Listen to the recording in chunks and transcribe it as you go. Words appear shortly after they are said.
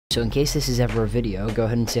So in case this is ever a video, go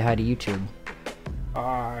ahead and say hi to YouTube.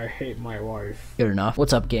 I hate my wife. Good enough.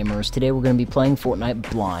 What's up, gamers? Today we're going to be playing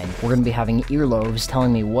Fortnite blind. We're going to be having earlobes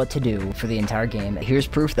telling me what to do for the entire game. Here's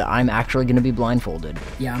proof that I'm actually going to be blindfolded.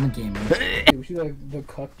 Yeah, I'm a gamer. We should like the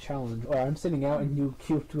cuck challenge. Or I'm sitting out and you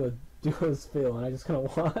cue to do a spill and I just kind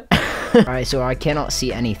of watch. Alright, so I cannot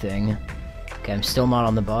see anything. Okay, I'm still not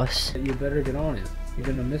on the bus. You better get on it. You're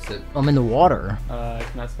gonna miss it. I'm in the water. I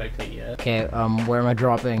cannot spectate yet. Okay, where am I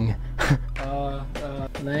dropping?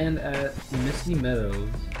 Land at Misty Meadows.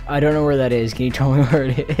 I don't know where that is. Can you tell me where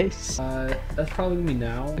it is? That's probably me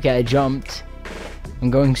now. Okay, I jumped. I'm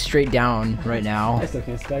going straight down right now. I still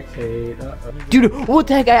can't spectate. Dude, what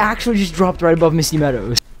the heck? I actually just dropped right above Misty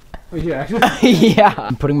Meadows. Wait, you actually? Yeah.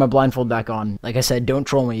 I'm putting my blindfold back on. Like I said, don't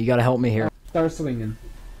troll me. You gotta help me here. Start swinging.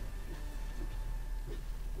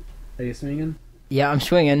 Are you swinging? Yeah, I'm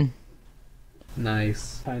swinging.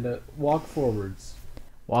 Nice. Kinda. Walk forwards.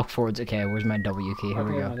 Walk forwards. Okay, where's my W key? Here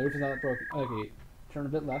we go. No, the roof is not broken. Okay, turn a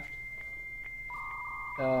bit left.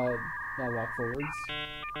 Now walk forwards.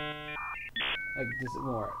 Like just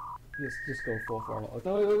more. Just go full forward.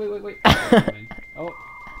 No, wait. Oh,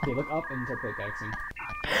 okay. Look up and start pickaxing.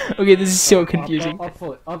 Okay, this is so confusing. Up.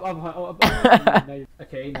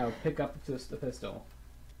 Okay, now pick up just the pistol.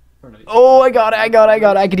 Oh, I got it.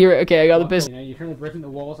 I can hear it. Okay, I got the pistol. Now you turn it breaking the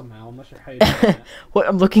wall somehow. I'm not sure how you do that. What?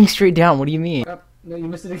 I'm looking straight down. What do you mean? No, you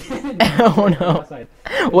missed it again. Oh no.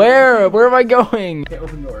 Where? Where am I going? Okay,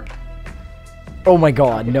 open door. Oh my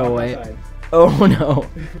god, okay, no way. Oh no.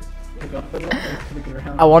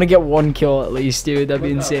 I want to get one kill at least, dude. That'd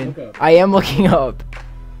be insane. I am looking up.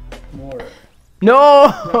 More.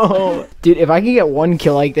 No! Dude, if I can get one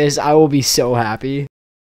kill like this, I will be so happy.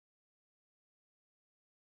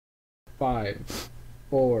 5,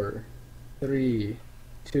 4, 3,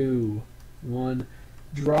 2, 1.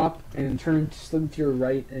 Drop and turn slim to your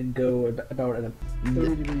right and go about at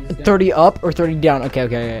 30 degrees down. 30 up or 30 down?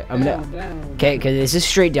 Okay. I'm down. Okay, because this is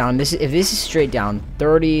straight down. If this is straight down,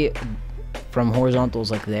 30 from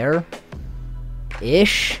horizontals like there,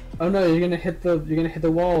 ish. Oh no, you're gonna hit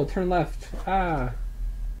the wall. Turn left. Ah.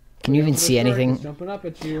 Can you even see anything? It's jumping up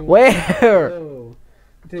at you. Where? Oh.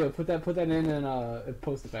 Teo, put that in and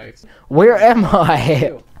post it back. Where am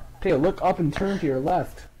I? Teo, look up and turn to your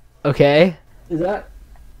left. Okay. Is that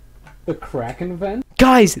the Kraken event?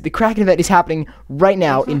 Guys, the Kraken event is happening right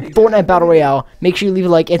now in Fortnite Battle Royale. Make sure you leave a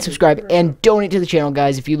like and subscribe and donate to the channel,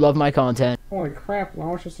 guys, if you love my content. Holy crap, why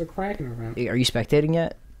was just a Kraken event? Are you spectating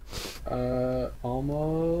yet?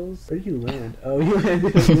 Almost. Where did you land? Oh, you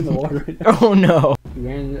landed in the water right now. Oh no. You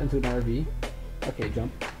ran into an RV. Okay,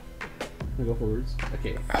 jump. Now go forwards.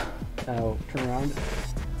 Okay. Now turn around.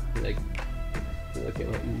 Okay, a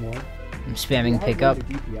little more. I'm spamming pickup.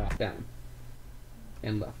 Down.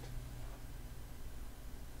 And left.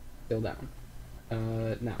 Still down.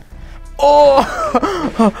 Now. Oh!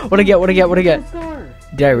 What'd I get?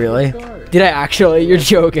 Did I really? Did I actually? You're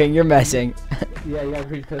joking. You're messing. Yeah, you got a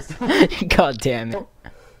green pistol. God damn it.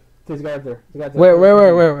 There's a guy up there.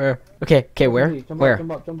 Where? Okay, where? Where?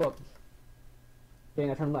 Jump up. Okay,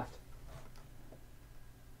 now turn left.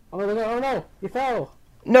 Oh no, you fell.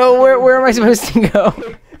 No, where am I supposed to go?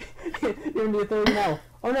 You're in the 30 now.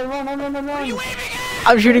 Oh no, run.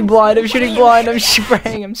 I'm shooting blind. I'm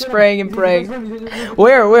spraying and praying.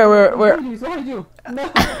 Where? What did you do?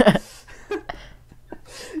 No.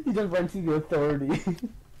 You just went to the authority.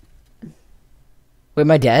 Wait,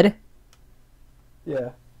 am I dead? Yeah.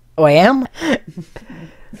 Oh, I am?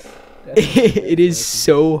 It is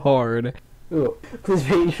so hard. Ooh, please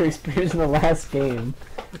rate your experience in the last game.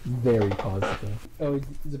 Very positive. Oh, is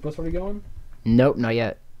the bus already going? Nope, not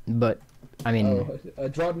yet. But, I mean...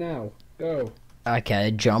 drop now. Go. Okay,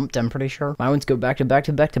 I jumped, I'm pretty sure. My ones go back to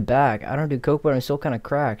back. I don't do coke, but I'm still kind of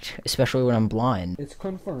cracked. Especially when I'm blind. It's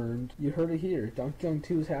confirmed. You heard it here. Donkey Kong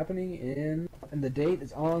 2 is happening and the date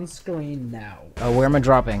is on screen now. Oh, where am I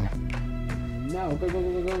dropping? No, go.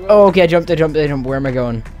 Oh, okay, I jumped. Where am I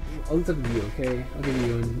going? I'll look at you, okay? I'll give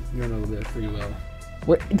you and you're on a little bit free will.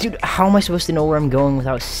 What? Dude, how am I supposed to know where I'm going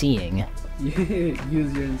without seeing? Use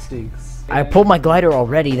your instincts. I pulled my glider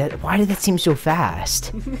already. Why did that seem so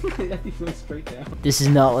fast? You went straight down. This is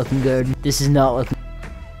not looking good.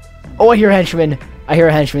 Oh, I hear a henchman.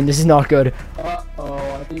 This is not good. Uh-oh,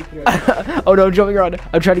 I think you're... Oh no, I'm jumping around.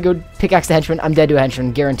 I'm trying to go pickaxe the henchman. I'm dead to a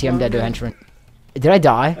henchman. Guarantee I'm dead to a henchman. Did I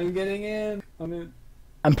die? I'm getting in.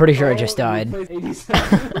 I'm pretty sure I just died.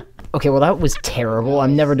 Okay, well that was terrible.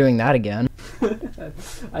 I'm never doing that again.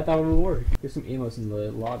 I thought it would work. There's some emos in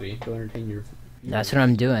the lobby. Go entertain your... That's what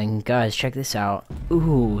I'm doing. Guys, check this out.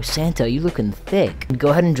 Ooh, Santa, you looking thick. Go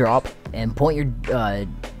ahead and drop and point your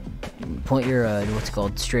Point your what's it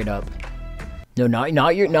called, straight up. No, not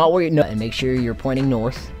where you, no, and make sure you're pointing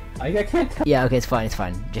north. I can't tell. Yeah, okay, it's fine, it's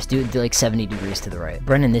fine. Just do it like 70 degrees to the right.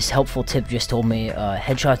 Brendan, this helpful tip just told me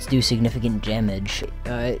headshots do significant damage.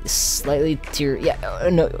 Slightly to your, yeah,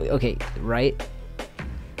 no, okay, right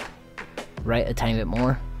a tiny bit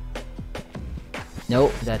more.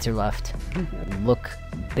 Nope, that's your left. Look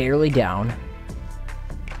barely down,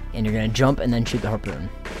 and you're gonna jump and then shoot the harpoon.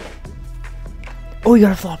 Oh, you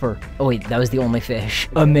got a flopper. Oh wait, that was the only fish.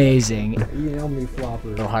 Amazing. You only flopper.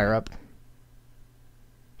 A little higher up.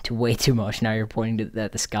 To way too much. Now you're pointing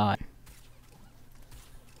at the sky.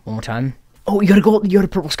 One more time. Oh, you got a gold. You got a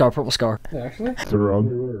purple scar. Purple scar. Yeah, actually. Turn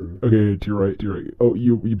around. Okay, to your right. To your right. Oh,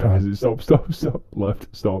 you pass it. Stop. Left.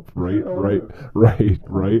 Stop. Right. Okay.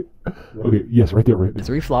 Yes, right there. Right there.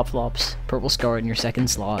 3 flops. Purple scar in your second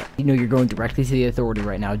slot. You know you're going directly to the authority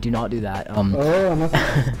right now. Do not do that. Oh, I'm not.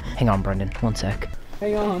 Hang on, Brendan. 1 sec.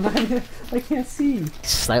 Hang on. I can't see.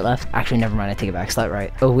 Slight left. Actually, never mind. I take it back. Slight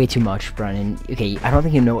right. Oh, way too much, Brendan. Okay, I don't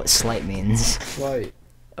think you know what slight means. Slight.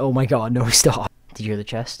 Oh my God! No, stop. Did you hear the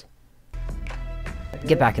chest?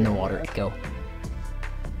 Get back in the water. Go.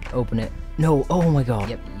 Open it. No. Oh my God.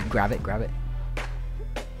 Yep. Grab it. Grab it.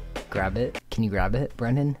 Grab it. Can you grab it,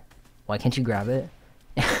 Brendan? Why can't you grab it?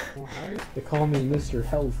 They call me Mr.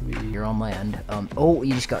 Healthy. You're on land. Oh,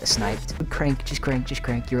 you just got sniped. Crank. Just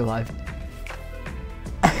crank. You're alive.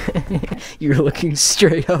 You're looking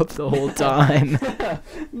straight up the whole time.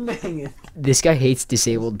 Dang it. This guy hates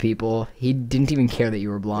disabled people. He didn't even care that you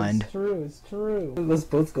were blind. It's true. Let's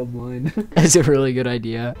both go blind. That's a really good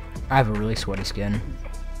idea. I have a really sweaty skin.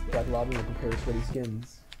 Black Lobby will compare sweaty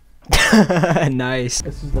skins. Nice.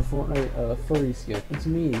 This is the Fortnite furry skin. It's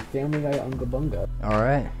me, Family Guy Unga Bunga.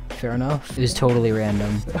 Alright, fair enough. It was totally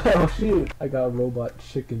random. Oh shoot, I got a robot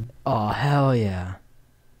chicken. Oh, hell yeah.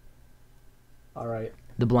 Alright.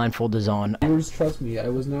 The blindfold is on. Viewers, trust me, I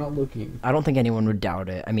was not looking. I don't think anyone would doubt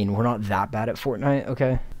it. I mean, we're not that bad at Fortnite,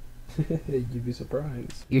 okay? You'd be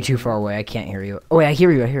surprised. You're too far away, I can't hear you. Oh wait, I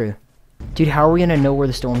hear you. Dude, how are we gonna know where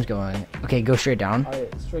the storm's going? Okay, go straight down.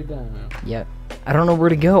 Alright, straight down now. Yep. I don't know where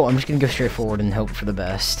to go. I'm just gonna go straight forward and hope for the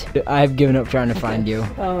best. I've given up trying to find you. I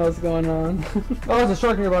don't know what's going on. Oh, there's a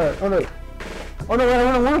shark in your butt. Oh no. Oh no, I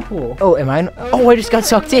want a whirlpool. Oh, am I? Oh, I just got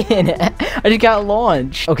sucked in. I just got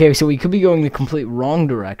launched. Okay, so we could be going the complete wrong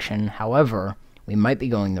direction. However, we might be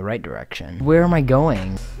going the right direction. Where am I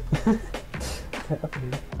going?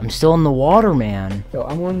 I'm still in the water, man. So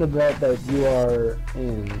I'm willing to bet that you are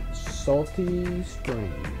in Salty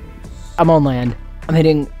Springs. I'm on land. I'm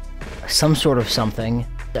hitting some sort of something.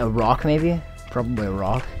 A rock, maybe? Probably a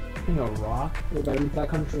rock. You know, rock. We're gonna leave that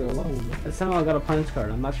country alone. Somehow I got a punch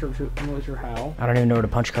card. I'm not sure how. I don't even know what a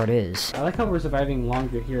punch card is. I like how we're surviving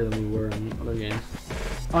longer here than we were in other games.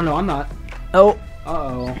 Oh no, I'm not. Oh.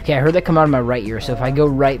 Uh-oh. Okay, I heard that come out of my right ear, so if I go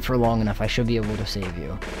right for long enough, I should be able to save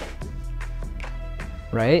you.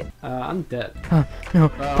 Right? I'm dead. No.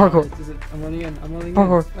 Parkour. I'm running in.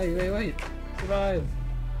 Parkour. Wait. Survive.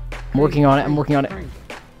 I'm working on it.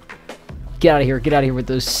 Get out of here with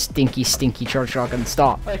those stinky charge shotguns.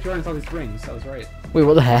 Stop. I actually ran Salty Springs. I was right. Wait,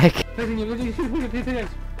 what the heck?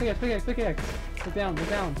 Pickaxe. Look down.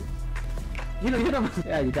 Hit him.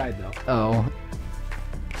 Yeah, you died though. Oh.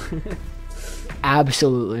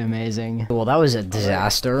 Absolutely amazing. Well, that was a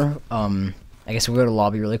disaster. I guess we'll go to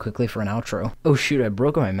lobby really quickly for an outro. Oh shoot, I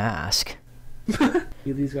broke my mask.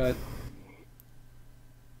 These got...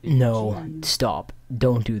 No, stop.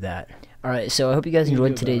 Don't do that. Alright, so I hope you guys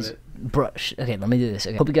enjoyed today's... Brush. Okay, let me do this.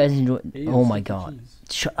 Okay. Hope you guys enjoyed... Oh my god.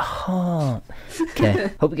 Shut up.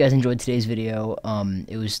 Okay. Hope you guys enjoyed today's video.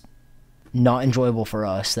 It was not enjoyable for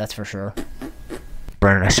us, that's for sure.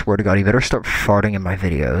 Brennan, I swear to god, you better start farting in my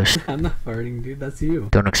videos. I'm not farting, dude. That's you.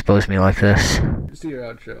 Don't expose me like this. Just do your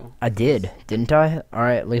outro. I did, didn't I?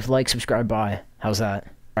 Alright, leave a like, subscribe, bye. How's that?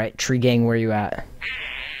 Alright, Tree Gang, where you at?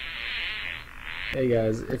 Hey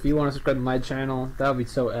guys, if you want to subscribe to my channel, that would be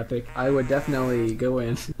so epic. I would definitely go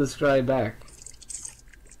in, subscribe back.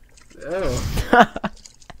 Oh.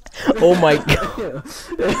 Oh my god.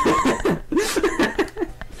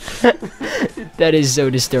 That is so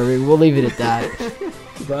disturbing. We'll leave it at that.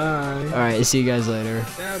 Bye. Alright, see you guys later.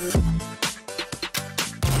 Yeah,